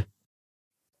sendiri gitu ya?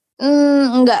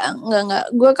 Enggak.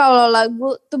 Gue kalau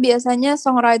lagu tuh biasanya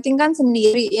songwriting kan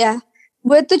sendiri ya.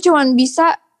 Gue tuh cuman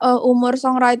bisa umur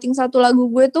songwriting satu lagu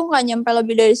gue tuh gak nyampe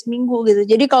lebih dari seminggu gitu.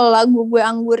 Jadi kalau lagu gue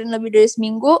anggurin lebih dari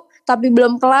seminggu tapi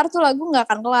belum kelar tuh lagu gak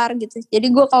akan kelar gitu. Jadi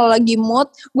gue kalau lagi mood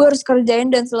gue harus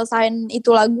kerjain dan selesain itu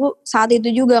lagu saat itu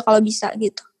juga kalau bisa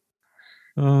gitu.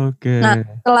 Oke. Nah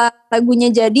setelah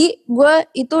lagunya jadi gue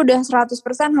itu udah 100%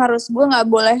 harus, gue gak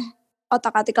boleh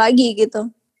otak-atik lagi gitu.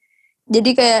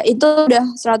 Jadi kayak itu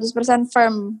udah 100%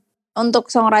 firm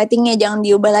untuk songwritingnya, jangan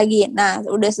diubah lagi. Nah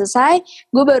udah selesai,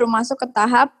 gue baru masuk ke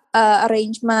tahap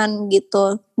arrangement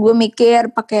gitu. Gue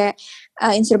mikir pakai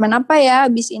instrumen apa ya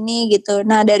abis ini gitu.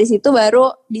 Nah dari situ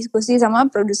baru diskusi sama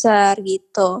produser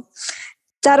gitu.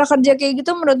 Cara kerja kayak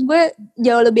gitu menurut gue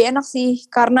jauh lebih enak sih,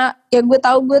 karena ya gue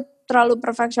tahu gue terlalu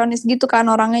perfeksionis gitu kan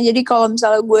orangnya. Jadi kalau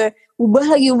misalnya gue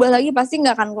ubah lagi pasti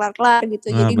nggak akan kelar-kelar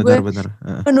gitu. Jadi benar. gue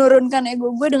menurunkan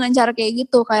ego gue dengan cara kayak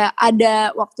gitu, kayak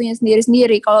ada waktunya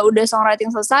sendiri-sendiri. Kalau udah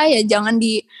songwriting selesai ya jangan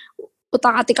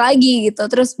diutak-atik lagi gitu.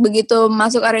 Terus begitu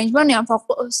masuk arrangement ya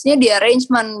fokusnya di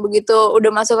arrangement. Begitu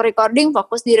udah masuk recording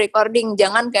fokus di recording.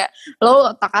 Jangan kayak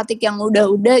lo otak-atik yang udah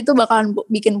itu bakalan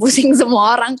bikin pusing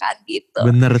semua orang kan gitu.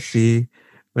 Bener sih.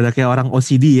 Udah kayak orang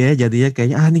OCD ya jadinya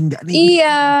kayaknya nih enggak nih.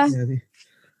 Iya.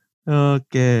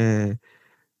 Oke.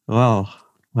 Wow,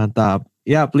 mantap.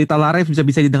 Ya, Pelita Larev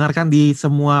bisa didengarkan di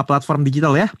semua platform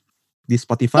digital ya. Di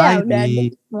Spotify, ya, udah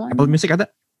di Apple Music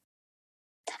ada?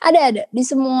 Ada. Di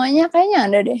semuanya kayaknya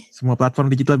ada deh. Semua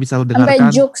platform digital bisa lo dengarkan.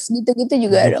 Sampai Joox gitu-gitu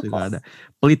juga ada kok. Ada.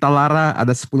 Pelita Lara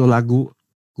ada 10 lagu.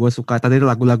 Gue suka. Tadi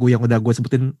lagu-lagu yang udah gue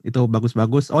sebutin itu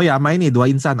bagus-bagus. Oh ya, sama ini Dua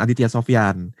Insan, Aditya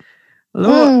Sofyan.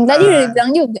 Tadi udah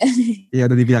dibilang juga. Iya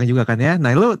udah dibilang juga kan ya.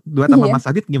 Nah lu duet sama Mas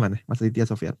Adit gimana? Mas Aditya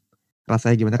Sofyan.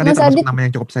 Rasanya gimana? Kan dia termasuk nama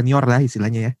yang cukup senior lah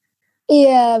istilahnya ya.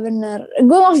 Iya benar.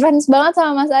 Gue ngefans banget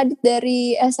sama Mas Adit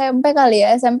dari SMP kali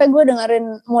ya. SMP gue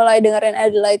mulai dengerin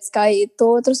Idola Cilik itu.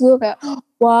 Terus gue kayak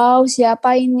wow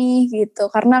siapa ini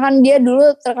gitu. Karena kan dia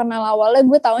dulu terkenal awalnya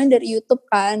gue taunya dari YouTube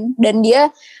kan. Dan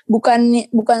dia bukan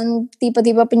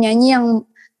tipe-tipe penyanyi yang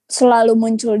selalu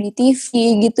muncul di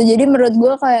TV gitu. Jadi menurut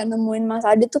gue kayak nemuin Mas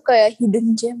Adit tuh kayak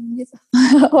hidden gem gitu.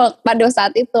 Pada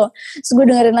saat itu. Terus gue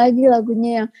dengerin lagi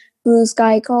lagunya yang Blue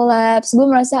Sky Collapse. Gue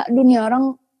merasa nih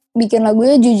orang bikin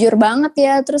lagunya jujur banget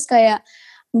ya. Terus kayak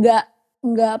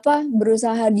nggak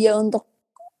berusaha dia untuk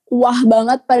wah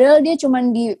banget. Padahal dia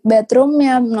cuman di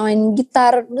bedroomnya main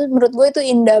gitar. Terus menurut gue itu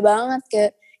indah banget.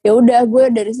 Kayak ya udah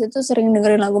gue dari situ sering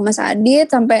dengerin lagu Mas Adit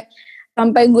sampai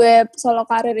gue solo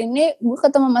karir ini, gue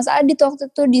ketemu Mas Adit waktu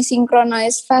itu di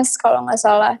Synchronize Fest kalau nggak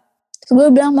salah. Terus gue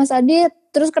bilang Mas Adit,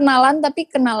 terus kenalan tapi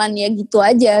kenalan ya gitu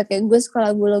aja, kayak gue suka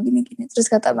lagu lo gini-gini. Terus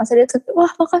kata Mas Adit, wah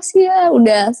makasih ya,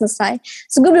 udah selesai.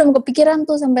 Terus gue belum kepikiran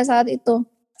tuh sampai saat itu.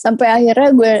 Sampai akhirnya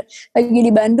gue lagi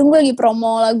di Bandung, gue lagi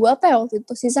promo lagu apa ya waktu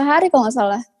itu, Sisa Hari kalau nggak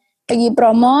salah. Lagi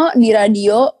promo di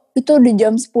radio, itu udah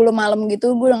jam 10 malam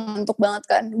gitu, gue udah ngantuk banget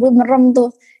kan. Gue merem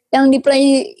tuh. Yang di play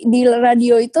di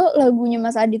radio itu lagunya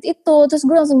Mas Adit itu. Terus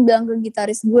gue langsung bilang ke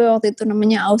gitaris gue waktu itu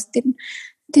namanya Austin.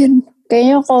 Din,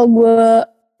 kayaknya kalau gue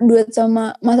duet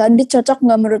sama Mas Adit cocok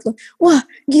gak menurut lu? Wah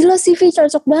gila sih Vi,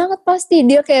 cocok banget pasti.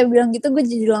 Dia kayak bilang gitu, gue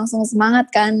jadi langsung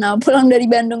semangat kan. Nah pulang dari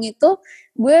Bandung itu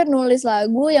gue nulis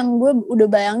lagu yang gue udah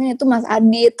bayangin itu Mas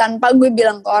Adit tanpa gue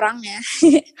bilang ke orangnya.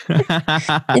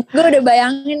 Jadi gue udah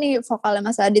bayangin nih vokalnya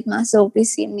Mas Adit masuk di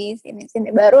sini.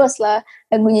 Baru setelah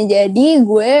lagunya jadi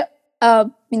gue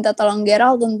minta tolong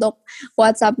Gerald untuk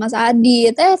WhatsApp Mas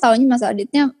Adit. Taunya Mas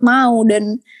Aditnya mau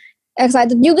dan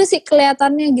excited juga sih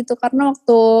kelihatannya gitu, karena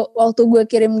waktu gue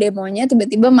kirim demonya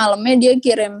tiba-tiba malamnya dia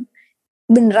kirim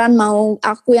beneran mau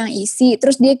aku yang isi,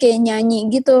 terus dia kayak nyanyi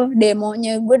gitu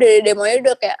demonya. Gue dari demonya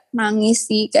udah kayak nangis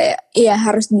sih, kayak iya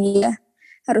harus dia.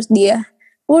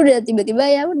 Udah tiba-tiba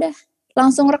ya udah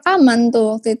langsung rekaman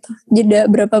tuh waktu itu, jeda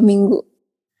berapa minggu.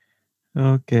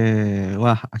 Oke,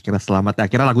 wah akhirnya selamat ya.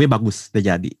 Akhirnya lagunya bagus, udah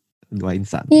jadi dua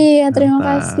insan. Iya terima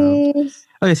kasih.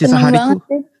 Oh ya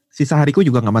sisa hariku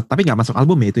juga tapi nggak masuk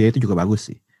album ya itu juga bagus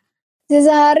sih.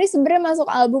 Sisa hari sebenarnya masuk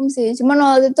album sih, cuman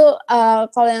waktu itu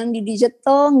kalau yang di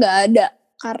digital nggak ada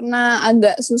karena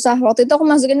agak susah. Waktu itu aku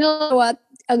masukinnya lewat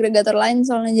agregator lain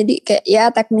soalnya, jadi kayak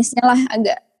ya teknisnya lah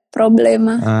agak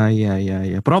problema.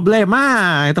 Iya. Problema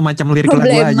itu macam lirik lagu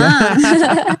aja.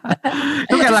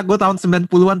 Itu kayak lagu tahun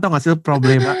 90-an tau gak sih,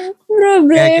 Problema.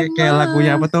 Kayak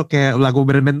lagunya apa tuh, kayak lagu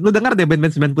band-band. Lu denger deh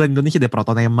band-band 90-an Indonesia deh,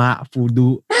 Protonema,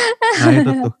 Voodoo. Nah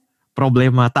itu tuh.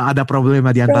 Problema, tak ada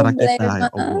problema di antara kita.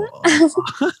 Ya Allah.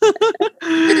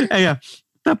 Ya.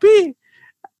 Tapi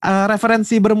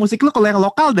referensi bermusik lu kalau yang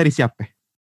lokal dari siapa?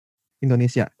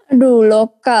 Indonesia. Aduh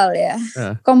lokal ya.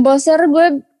 Komposer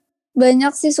gue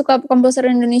banyak sih, suka komposer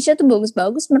Indonesia tuh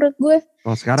bagus-bagus menurut gue.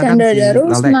 Oh sekarang Chandra kan si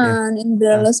Darusman, ya?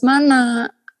 Indra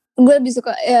Lesmana. Gue lebih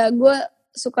suka gue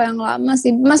suka yang lama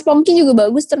sih. Mas Pongki juga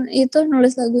bagus itu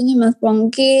nulis lagunya. Mas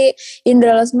Pongki,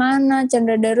 Indra Lesmana,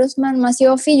 Chandra Darusman, Mas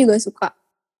Yofi juga suka.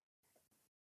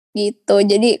 Gitu.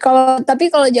 Jadi kalau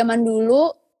zaman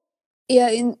dulu ya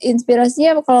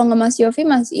inspirasinya kalau nggak Mas Yofi,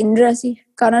 Mas Indra sih.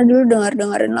 Karena dulu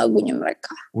dengerin lagunya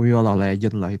mereka. Wih lah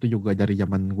legend lah, itu juga dari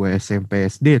zaman gue SMP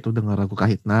SD tuh denger lagu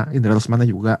Kahitna, Indra Lesmana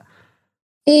juga.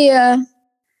 Iya.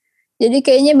 Jadi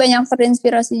kayaknya banyak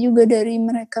terinspirasi juga dari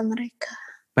mereka.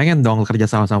 Pengen dong kerja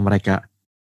sama mereka.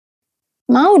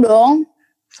 Mau dong.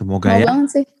 Semoga mau ya. Banget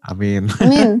sih. Amin.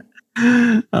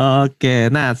 Oke.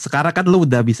 Nah sekarang kan lu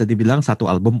udah bisa dibilang satu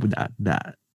album udah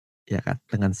ada. Ya kan,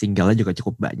 dengan singlenya juga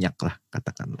cukup banyak lah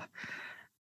katakanlah.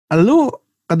 Lu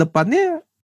ke depannya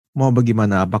mau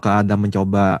bagaimana? Apakah ada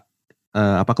mencoba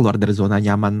keluar dari zona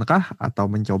nyaman kah? Atau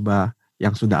mencoba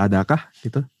yang sudah ada kah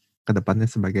gitu ke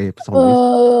depannya sebagai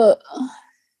solois?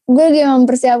 Gue lagi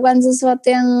mempersiapkan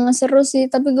sesuatu yang seru sih,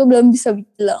 tapi gue belum bisa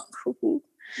bilang.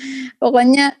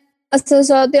 Pokoknya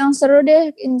sesuatu yang seru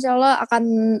deh, insya Allah akan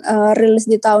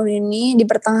rilis di tahun ini, di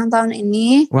pertengahan tahun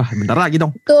ini. Wah bentar lagi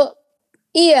dong. Itu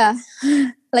iya,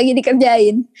 lagi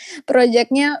dikerjain.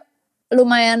 Proyeknya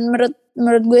lumayan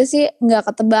menurut gue sih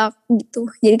nggak ketebak gitu.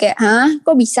 Jadi kayak,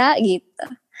 kok bisa gitu.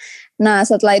 Nah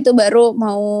setelah itu baru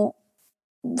mau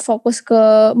fokus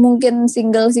ke mungkin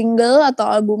single atau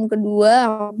album kedua,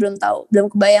 aku belum tahu, belum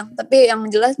kebayang. Tapi yang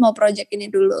jelas mau project ini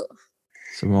dulu.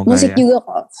 Semoga musik ya. juga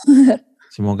kok.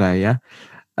 Semoga ya.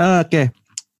 Oke.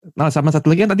 Nah sama satu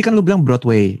lagi kan tadi kan lu bilang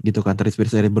Broadway gitu kan,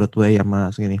 terinspirasi dari Broadway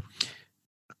sama segini.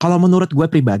 Kalau menurut gue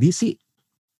pribadi sih,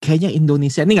 kayaknya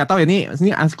Indonesia, ini gak tahu ya, ini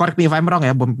correct me if I'm wrong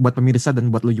ya, buat pemirsa dan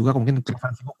buat lu juga, mungkin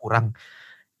referensi gue kurang.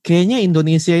 Kayaknya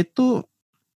Indonesia itu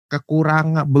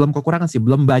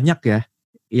belum banyak ya,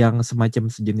 yang semacam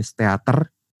sejenis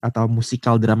teater atau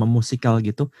drama musikal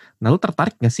gitu. Nah lu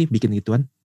tertarik gak sih bikin gituan?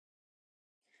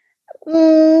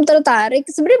 Tertarik,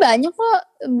 sebenarnya banyak kok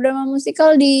drama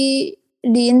musikal di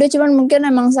Indo, cuman mungkin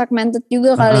emang segmented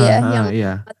juga kali ya.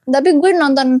 Iya. Tapi gue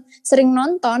sering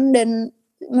nonton dan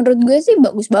menurut gue sih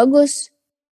bagus-bagus.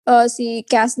 Si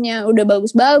castnya udah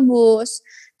bagus-bagus.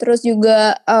 Terus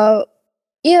juga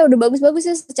iya udah bagus-bagus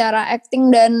ya secara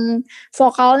acting dan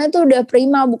vokalnya tuh udah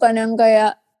prima, bukan yang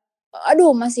kayak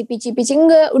aduh masih pici-pici,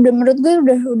 enggak. Udah menurut gue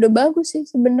udah bagus sih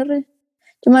sebenarnya.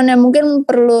 Cuman ya mungkin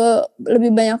perlu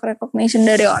lebih banyak recognition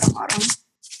dari orang-orang.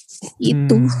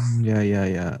 Itu.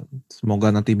 Ya. Semoga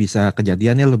nanti bisa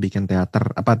kejadian ya lu bikin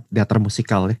teater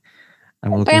musikal ya.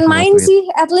 Pengen main sih,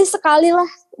 at least sekali lah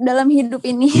dalam hidup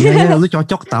ini. Iya, lu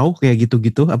cocok tahu kayak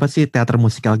gitu-gitu. Apa sih teater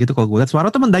musikal gitu, kalau gue liat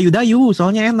suara tuh mendayu-dayu,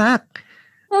 soalnya enak.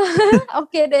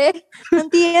 Oke deh,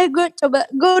 nanti ya gue coba.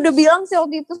 Gue udah bilang sih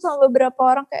waktu itu sama beberapa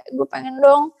orang kayak gue pengen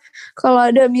dong kalau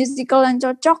ada musical yang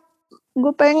cocok,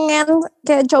 gue pengen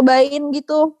kayak cobain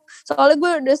gitu. Soalnya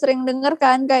gue udah sering denger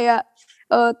kan kayak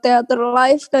teater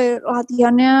live kayak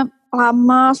latihannya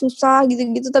lama, susah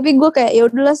gitu-gitu. Tapi gue kayak ya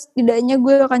udahlah, setidaknya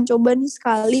gue akan coba nih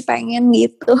sekali, pengen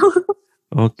gitu.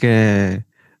 Oke.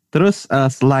 Terus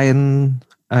selain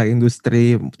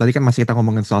industri, tadi kan masih kita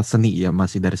ngomongin soal seni ya,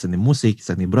 masih dari seni musik,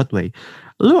 seni Broadway.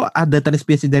 Lu ada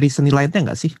terinspirasi dari seni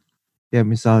lainnya nggak sih? Ya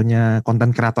misalnya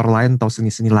konten kreator lain atau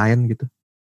seni-seni lain gitu.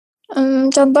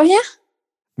 Contohnya?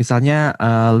 Misalnya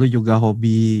lu juga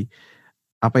hobi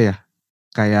apa ya?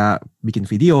 Kayak bikin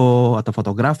video atau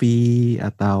fotografi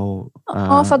atau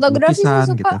Fotografi sih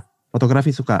lukisan gitu. suka.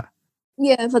 Fotografi suka.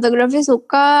 Iya, fotografi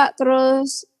suka.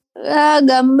 Terus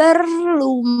gambar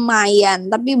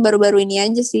lumayan, tapi baru-baru ini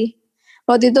aja sih.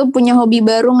 Waktu itu punya hobi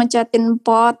baru ngecatin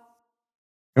pot.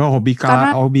 Oh, hobi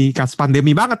Karena khas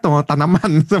pandemi banget tuh,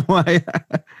 tanaman semua ya.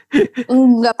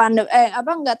 enggak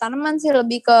tanaman sih,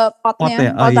 lebih ke Pot potnya.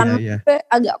 ya? Oh Kalau iya tanaman iya.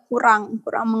 agak kurang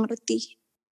mengerti.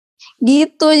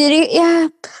 Gitu, jadi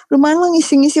ya lumayan lah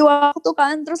ngisi-ngisi waktu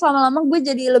kan. Terus lama-lama gue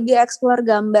jadi lebih explore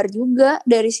gambar juga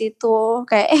dari situ.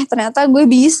 Kayak ternyata gue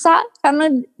bisa.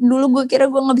 Karena dulu gue kira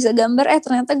gue gak bisa gambar,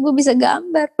 ternyata gue bisa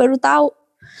gambar. Baru tahu.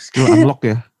 Skill unlock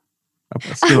ya?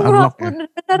 Skill unlock ya?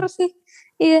 Bener sih.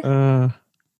 Iya.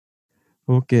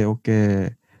 Oke.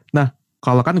 Nah,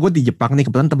 kalau kan gue di Jepang nih,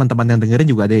 kebetulan teman-teman yang dengerin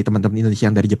juga ada teman-teman Indonesia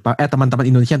yang dari Jepang. Teman-teman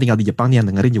Indonesia yang tinggal di Jepang nih yang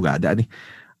dengerin juga ada nih.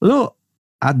 Lu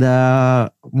ada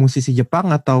musisi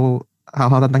Jepang atau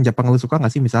hal-hal tentang Jepang lu suka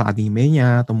gak sih? Misal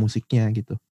animenya atau musiknya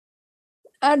gitu.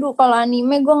 Aduh, kalau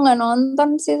anime gue gak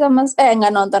nonton sih gak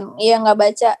nonton. Iya, gak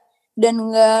baca dan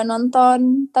gak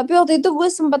nonton. Tapi waktu itu gue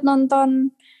sempat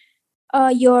nonton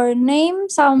Your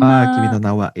Name sama Kimi no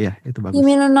Na wa, ya itu bagus.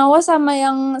 Kimi no Na wa sama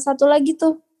yang satu lagi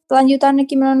tuh. Lanjutannya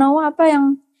Kimi no Na wa apa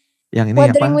yang ini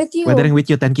Weathering with You. Weathering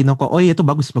with You, Tenkinoko. Oh iya itu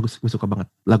bagus. Gue suka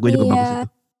banget. Lagunya juga bagus itu.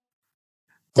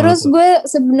 Terus gue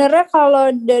sebenarnya kalau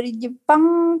dari Jepang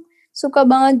suka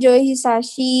banget Joe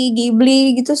Hisashi,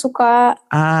 Ghibli gitu suka.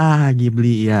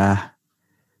 Ghibli ya.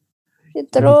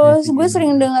 Terus gue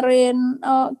sering dengerin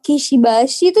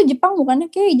Kishibashi itu Jepang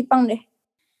bukannya? Kayak Jepang deh.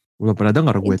 Belum pernah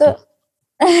denger gue tuh.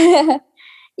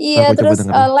 Iya, terus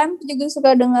Lamp juga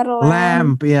suka denger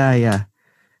Lamp, iya.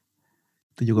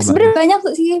 Itu juga sebenarnya banyak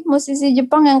sih musisi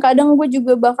Jepang yang kadang gue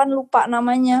juga bahkan lupa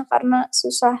namanya karena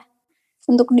susah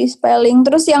untuk di spelling.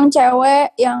 Terus yang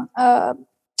cewek yang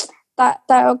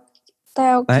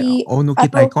Taoki Onuki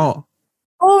Taiko.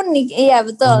 Iya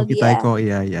betul Onuki dia. Taiko,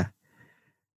 iya.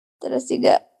 Terus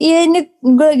juga, ini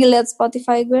gue lagi liat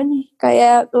Spotify gue nih,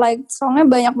 kayak songnya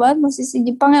banyak banget musisi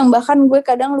Jepang yang bahkan gue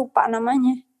kadang lupa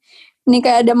namanya. Ini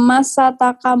kayak ada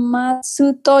Masataka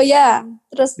Matsutoya.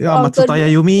 Terus Matsutoya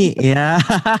Yumi, ya.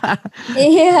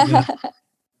 Iya.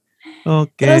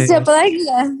 Oke. Terus siapa lagi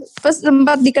ya? Pas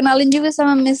sempat dikenalin juga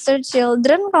sama Mr.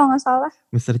 Children kalau gak salah.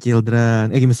 Mr. Children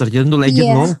tuh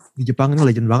legend loh. Di Jepang ini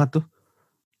legend banget tuh.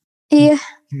 Iya.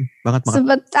 Banget.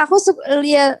 Aku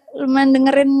lihat lumayan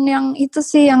dengerin yang itu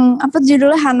sih, yang apa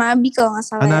judulnya Hanabi kalau nggak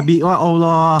salah. Hanabi, wah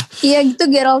Allah. Iya gitu,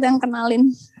 Gerald yang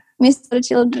kenalin Mr.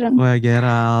 Children. Wah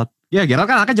Gerald. Ya Gerald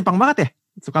kan anaknya Jepang banget ya.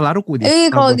 Suka laruku dia.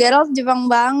 Kalau Gerald Jepang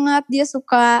banget, dia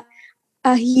suka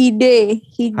Hide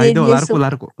dia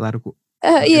laruku.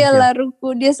 Iya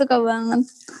laruku, dia suka banget.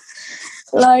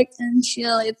 Like and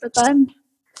Chill itu kan.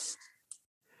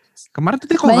 Kemarin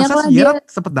tuh kalau nggak salah Gerald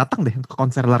sempet datang deh ke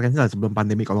konser Luar sebelum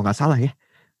pandemi kalau nggak salah ya.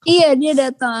 Iya dia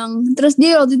datang. Terus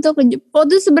dia waktu itu ke Jepang.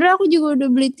 Waktu itu sebenarnya aku juga udah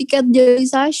beli tiket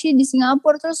Joisashi di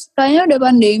Singapura. Terus kayaknya udah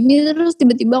pandemi. Terus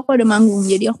tiba-tiba aku ada manggung.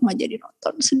 Jadi aku gak jadi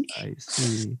nonton, sedih. I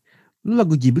see. Lu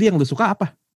lagu Ghibli yang lu suka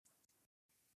apa?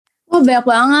 Banyak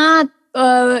banget.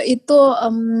 Itu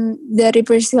dari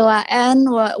Priscilla Ann,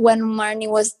 When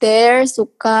Marnie Was There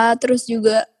suka. Terus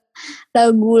juga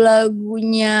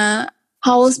lagu-lagunya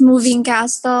Howl's Moving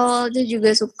Castle itu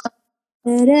juga suka.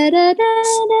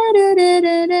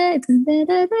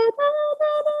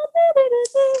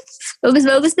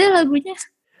 Bagus-bagus deh lagunya.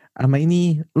 Sama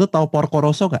ini, lu tahu Porco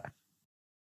Rosso gak?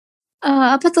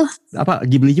 Apa tuh? Apa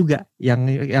Ghibli juga yang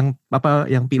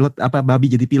pilot babi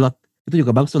jadi pilot. Itu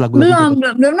juga bagus tuh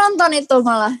lagu-lagunya. Belum nonton itu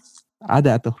malah.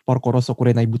 Ada tuh Porco Rosso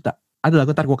Kurenai Buta. Ada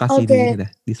lagu ntar gue kasih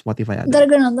di Spotify ada. Ntar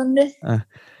gue nonton deh.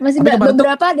 Masih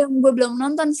beberapa ada yang gue belum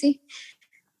nonton sih.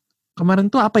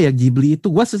 Kemarin tuh apa ya Ghibli itu,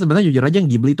 gue sebenarnya jujur aja yang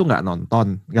Ghibli itu nggak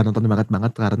nonton banget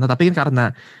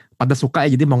karena pada suka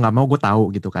ya, jadi mau nggak mau gue tahu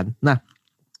gitu kan. Nah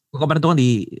kemarin tuh kan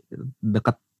di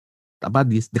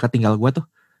dekat tinggal gue tuh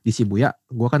di Shibuya,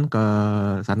 gue kan ke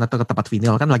sana tuh ke tempat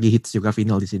vinyl, kan lagi hits juga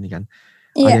vinyl di sini kan.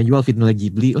 Ada yang jual vinyl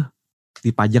Ghibli,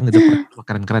 dipajang di depan,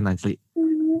 keren asli.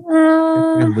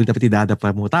 Kan beli tapi tidak ada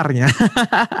pemutarnya.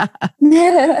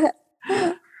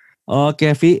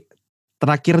 Oke Vi,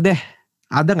 terakhir deh.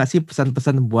 Ada gak sih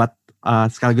pesan-pesan buat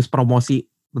sekaligus promosi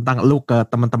tentang lu ke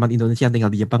teman-teman Indonesia yang tinggal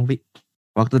di Jepang, Vi?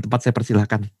 Waktu tempat saya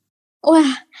persilahkan.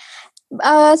 Wah,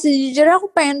 sejujurnya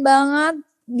aku pengen banget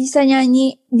bisa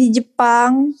nyanyi di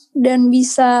Jepang dan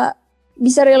bisa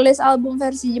rilis album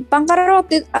versi Jepang, karena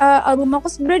waktu album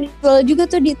aku sebenarnya dijual juga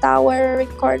tuh di Tower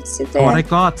Records itu ya. Tower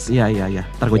Records, iya.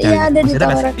 Ntar gue cari. Iya, ada di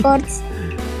Tower Records.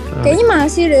 Kayaknya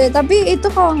masih deh, tapi itu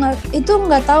kalau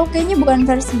nggak tahu, kayaknya bukan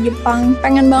versi Jepang.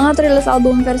 Pengen banget rilis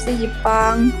album versi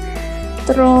Jepang.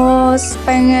 Terus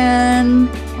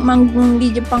pengen manggung di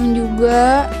Jepang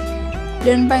juga,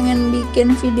 dan pengen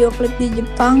bikin video klip di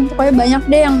Jepang. Pokoknya banyak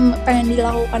deh yang pengen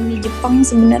dilakukan di Jepang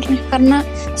sebenarnya, karena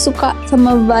suka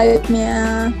sama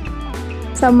vibe-nya,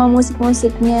 sama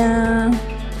musik-musiknya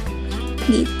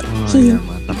gitu. Oh ya,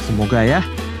 mantap, semoga ya.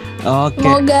 Oke.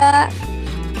 Semoga.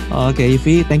 Oke,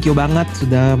 Ify, thank you banget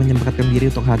sudah menyempatkan diri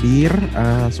untuk hadir.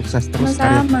 Sukses terus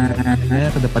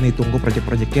karirnya. Kedepan ditunggu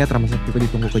proyek-proyeknya, termasuk juga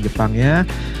ditunggu ke Jepangnya.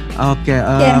 Oke,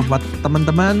 buat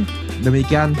teman-teman,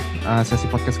 demikian sesi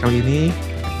podcast kali ini.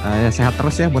 Sehat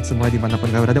terus ya buat semua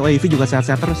dimanapun kalian berada. Ify juga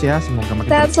sehat-sehat terus ya. Semoga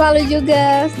makin sehat selalu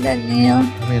juga, Daniel.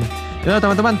 Amin. Ya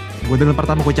teman-teman, gue Daniel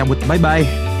pertama, gue cabut. Bye-bye.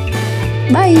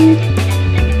 Bye.